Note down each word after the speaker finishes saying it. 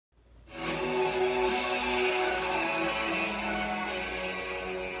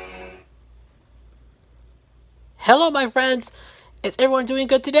Hello, my friends! Is everyone doing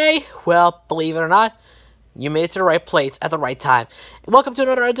good today? Well, believe it or not, you made it to the right place at the right time. And welcome to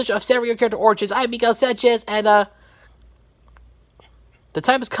another edition of Sanrio Character Origins. I'm Miguel Sanchez, and the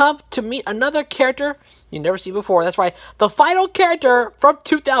time has come to meet another character you've never seen before. That's right, the final character from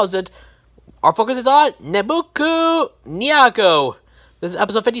 2000. Our focus is on Nemukko Nyago. This is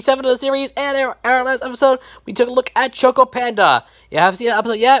episode 57 of the series, and in our last episode, we took a look at Choco Panda. If you haven't seen that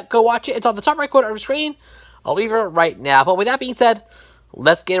episode yet, go watch it. It's on the top right corner of the screen. I'll leave it right now. But with that being said,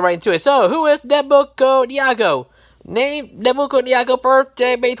 let's get right into it. So, who is Nemukko Nyago? Name Nemukko Nyago,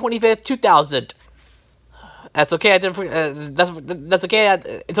 birthday May 25th, 2000. That's okay. I didn't. That's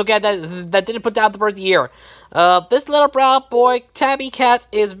okay. It's okay that didn't put down the birth year. This little brown boy, tabby cat,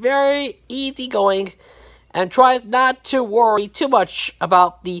 is very easygoing and tries not to worry too much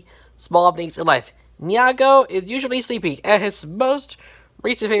about the small things in life. Nyago is usually sleeping, and his most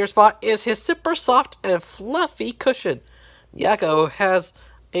recent favorite spot is his super soft and fluffy cushion. Nyago has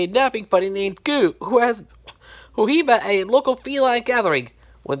a napping buddy named Goo, who he met at a local feline gathering.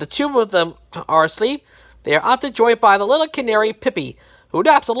 When the two of them are asleep, they are often joined by the little canary Pippi, who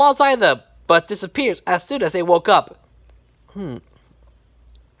naps alongside them, but disappears as soon as they woke up.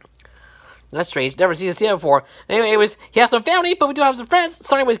 That's strange. Never seen this yet before. Anyway, he has some family, but we do have some friends.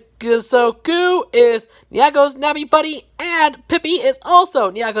 Starting with so Goo is Nyago's nappy buddy, and Pippi is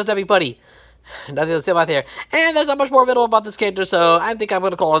also Nyago's nappy buddy. Nothing to say about there. And there's not much more available about this character, so I think I'm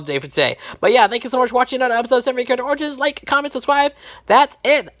going to call it a day for today. But yeah, thank you so much for watching another episode of Sanrio Character Origins. Like, comment, subscribe. That's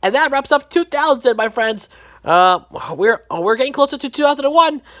it. And that wraps up 2000, my friends. We're getting closer to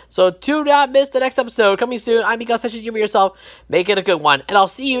 2001, so do not miss the next episode coming soon. I'm Miguel Sanchez. You yourself, make it a good one, and I'll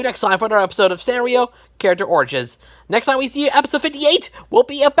see you next time for another episode of Sanrio Character Origins. Next time we see you, episode 58 will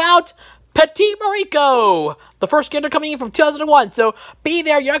be about Petit Mariko, the first character coming in from 2001. So be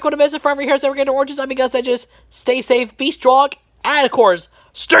there. You're not going to miss it forever here at Sanrio Character Origins. I'm Miguel Sanchez. Stay safe, be strong, and of course,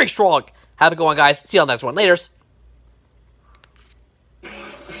 stay strong. Have a good one, guys. See you on the next one. Laters.